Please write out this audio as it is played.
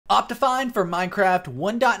Optifine for Minecraft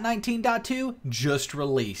 1.19.2 just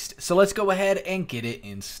released, so let's go ahead and get it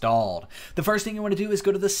installed. The first thing you want to do is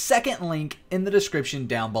go to the second link in the description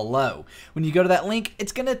down below. When you go to that link,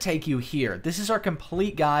 it's going to take you here. This is our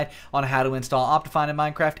complete guide on how to install Optifine in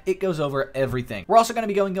Minecraft. It goes over everything. We're also going to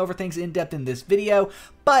be going over things in depth in this video,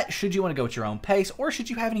 but should you want to go at your own pace or should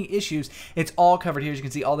you have any issues, it's all covered here. As you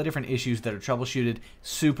can see, all the different issues that are troubleshooted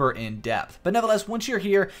super in depth. But nevertheless, once you're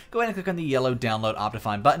here, go ahead and click on the yellow download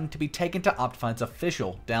Optifine button to be taken to Optifine's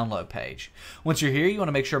official download page. Once you're here, you want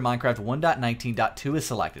to make sure Minecraft 1.19.2 is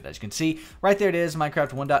selected. As you can see, right there it is,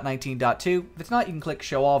 Minecraft 1.19.2. If it's not, you can click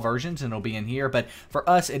show all versions and it'll be in here, but for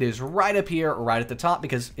us, it is right up here, right at the top,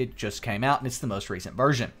 because it just came out and it's the most recent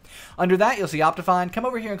version. Under that, you'll see Optifine. Come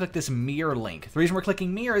over here and click this mirror link. The reason we're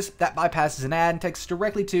clicking mirror is that bypasses an ad and takes us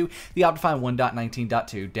directly to the Optifine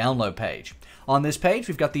 1.19.2 download page. On this page,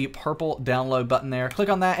 we've got the purple download button there. Click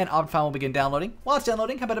on that and Optifine will begin downloading. While it's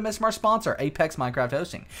downloading, how about a message from our sponsor, Apex Minecraft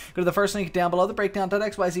Hosting. Go to the first link down below, the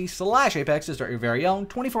breakdown.xyz/Apex to start your very own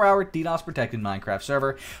 24-hour DDoS Protected Minecraft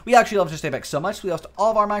server. We actually love just Apex so much, we host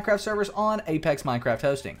all of our Minecraft servers on Apex Minecraft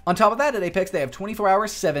Hosting. On top of that, at Apex, they have 24-hour,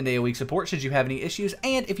 7-day-a-week support should you have any issues,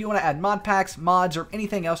 and if you want to add mod packs, mods, or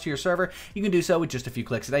anything else to your server, you can do so with just a few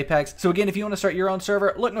clicks at Apex. So again, if you want to start your own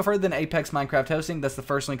server, look no further than Apex Minecraft Hosting. That's the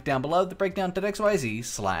first link down below, the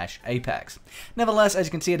breakdown.xyz/Apex. Nevertheless, as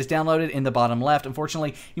you can see, it is downloaded in the bottom left.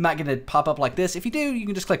 Unfortunately, you might get a pop-up like this. If you do, you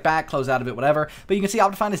can just click back, close out of it, whatever. But you can see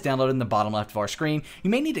Optifine is downloaded in the bottom left of our screen. You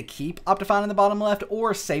may need to keep Optifine in the bottom left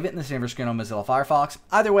or save it in the saver screen on Mozilla Firefox.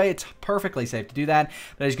 Either way, it's perfectly safe to do that.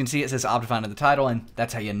 But as you can see, it says Optifine in the title, and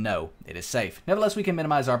that's how you know it is safe. Nevertheless, we can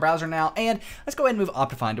minimize our browser now, and let's go ahead and move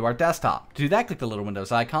Optifine to our desktop. To do that, click the little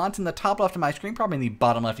Windows icon. It's in the top left of my screen, probably in the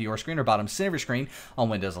bottom left of your screen or bottom center of your screen on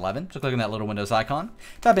Windows 11. So click on that little Windows icon.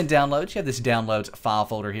 Type in downloads. You have this downloads file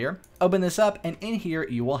folder here. Open this up, and in here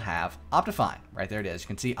you will have Optifine. Right there it is. You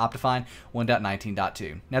can see Optifine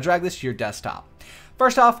 1.19.2. Now drag this to your desktop.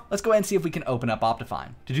 First off, let's go ahead and see if we can open up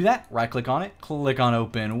Optifine. To do that, right-click on it, click on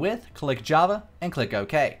Open With, click Java, and click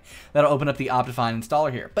OK. That'll open up the Optifine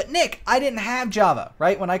installer here. But Nick, I didn't have Java,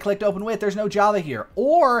 right? When I clicked Open With, there's no Java here.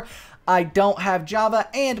 Or I don't have Java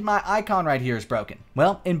and my icon right here is broken.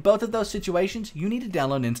 Well, in both of those situations, you need to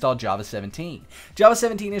download and install Java 17. Java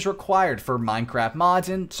 17 is required for Minecraft mods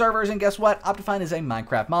and servers, and guess what? Optifine is a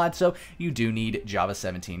Minecraft mod, so you do need Java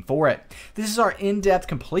 17 for it. This is our in-depth,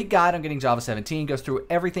 complete guide on getting Java 17. It goes through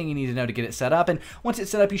everything you need to know to get it set up, and once it's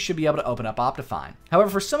set up, you should be able to open up Optifine. However,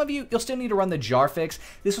 for some of you, you'll still need to run the jar fix.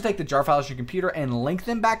 This will take the jar files to your computer and link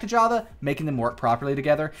them back to Java, making them work properly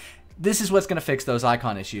together. This is what's going to fix those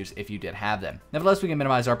icon issues if you did have them. Nevertheless, we can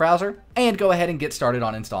minimize our browser and go ahead and get started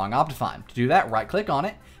on installing Optifine. To do that, right-click on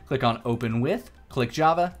it, click on Open With, click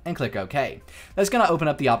Java, and click OK. That's going to open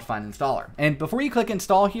up the Optifine installer. And before you click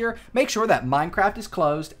Install here, make sure that Minecraft is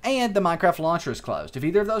closed and the Minecraft launcher is closed. If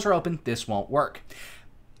either of those are open, this won't work.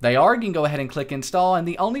 They are, you can go ahead and click install, and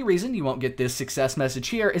the only reason you won't get this success message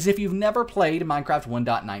here is if you've never played Minecraft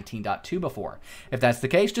 1.19.2 before. If that's the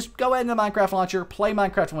case, just go ahead in the Minecraft launcher, play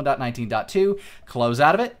Minecraft 1.19.2, close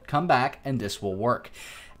out of it, come back, and this will work.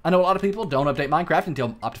 I know a lot of people don't update Minecraft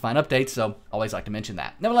until Optifine updates, so I always like to mention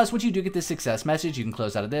that. Nevertheless, once you do get this success message, you can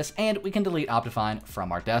close out of this, and we can delete Optifine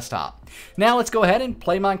from our desktop. Now let's go ahead and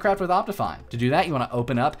play Minecraft with Optifine. To do that, you want to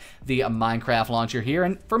open up the Minecraft launcher here,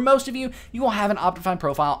 and for most of you, you will have an Optifine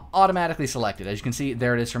profile automatically selected. As you can see,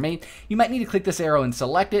 there it is for me. You might need to click this arrow and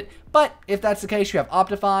select it, but if that's the case, you have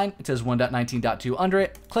Optifine, it says 1.19.2 under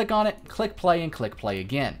it, click on it, click play, and click play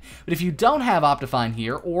again. But if you don't have Optifine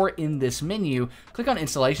here, or in this menu, click on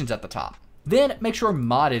installations at the top. Then make sure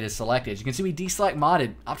modded is selected. As you can see, we deselect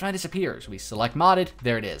modded, Optifine disappears. We select modded,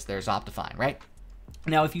 there it is, there's Optifine, right?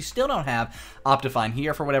 Now, if you still don't have Optifine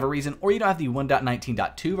here for whatever reason, or you don't have the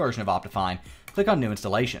 1.19.2 version of Optifine, click on New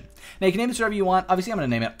Installation. Now, you can name this whatever you want. Obviously, I'm going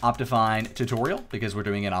to name it Optifine Tutorial because we're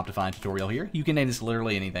doing an Optifine tutorial here. You can name this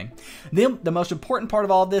literally anything. Then, the most important part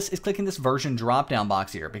of all of this is clicking this version drop-down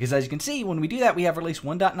box here because, as you can see, when we do that, we have release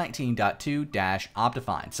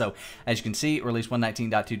 1.19.2-Optifine. So, as you can see, release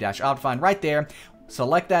 1.19.2-Optifine right there.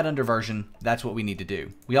 Select that under version. That's what we need to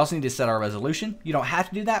do. We also need to set our resolution. You don't have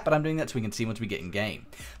to do that, but I'm doing that so we can see once we get in game.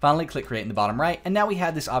 Finally, click create in the bottom right, and now we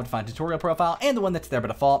have this Optifine tutorial profile and the one that's there by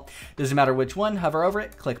default. Doesn't matter which one, hover over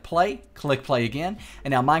it, click play again,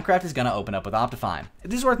 and now Minecraft is going to open up with Optifine.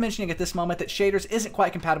 This is worth mentioning at this moment that shaders isn't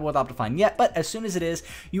quite compatible with Optifine yet, but as soon as it is,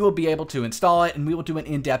 you will be able to install it, and we will do an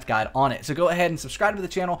in-depth guide on it. So go ahead and subscribe to the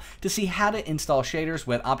channel to see how to install shaders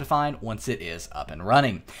with Optifine once it is up and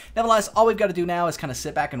running. Nevertheless, all we've got to do now is kind of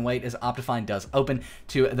sit back and wait as Optifine does open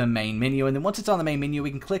to the main menu. And then once it's on the main menu,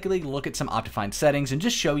 we can quickly look at some Optifine settings and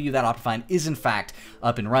just show you that Optifine is in fact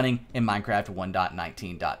up and running in Minecraft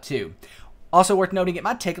 1.19.2. Also worth noting, it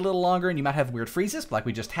might take a little longer and you might have weird freezes like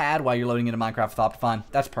we just had while you're loading into Minecraft with Optifine.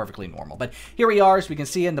 That's perfectly normal. But here we are, as we can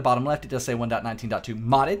see in the bottom left, it does say 1.19.2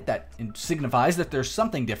 modded. That signifies that there's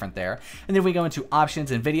something different there. And then if we go into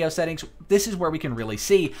options and video settings, this is where we can really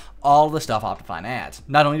see all the stuff Optifine adds.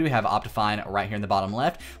 Not only do we have Optifine right here in the bottom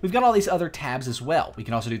left, we've got all these other tabs as well. We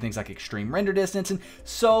can also do things like extreme render distance and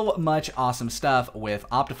so much awesome stuff with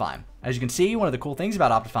Optifine. As you can see, one of the cool things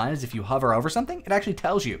about Optifine is if you hover over something, it actually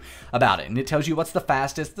tells you about it. And it tells you what's the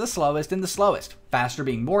fastest, the slowest, and the slowest. Faster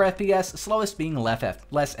being more FPS, slowest being less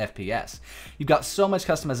FPS. You've got so much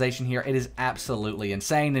customization here, it is absolutely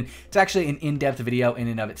insane. And it's actually an in-depth video in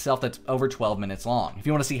and of itself that's over 12 minutes long. If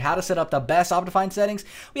you want to see how to set up the best Optifine settings,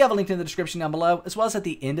 we have a link in the description down below, as well as at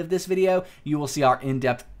the end of this video, you will see our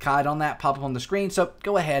in-depth guide on that pop up on the screen. So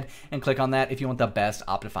go ahead and click on that if you want the best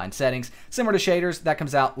Optifine settings. Similar to shaders, that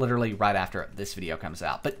comes out literally right after this video comes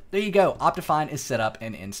out. But there you go, Optifine is set up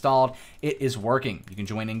and installed. It is working. You can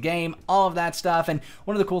join in game, all of that stuff. And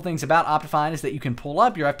one of the cool things about Optifine is that you can pull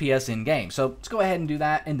up your FPS in game. So let's go ahead and do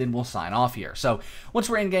that, and then we'll sign off here. So once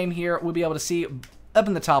we're in game here, we'll be able to see up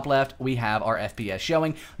in the top left, we have our FPS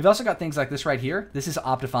showing. We've also got things like this right here. This is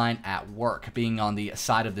Optifine at work, being on the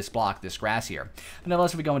side of this block, this grass here. But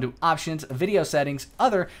nevertheless, if we go into options, video settings,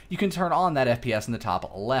 other, you can turn on that FPS in the top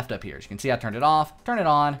left up here. As you can see, I turned it off, turn it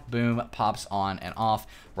on, boom, pops on and off,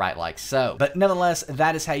 right like so. But nevertheless,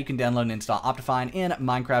 that is how you can download and install Optifine in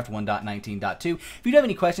Minecraft 1.19.2. If you do have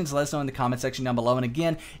any questions, let us know in the comment section down below. And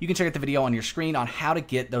again, you can check out the video on your screen on how to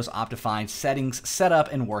get those Optifine settings set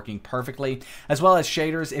up and working perfectly, as well as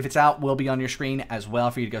shaders. If it's out, will be on your screen as well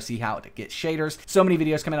for you to go see how to get shaders. So many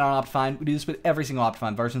videos coming out on Optifine. We do this with every single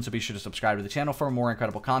Optifine version, so be sure to subscribe to the channel for more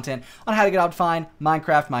incredible content on how to get Optifine,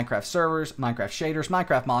 Minecraft, Minecraft servers, Minecraft shaders,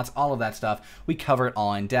 Minecraft mods, all of that stuff. We cover it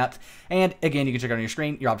all in depth. And again, you can check out on your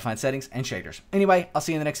screen your Optifine settings and shaders. Anyway, I'll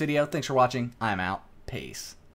see you in the next video. Thanks for watching. I'm out. Peace.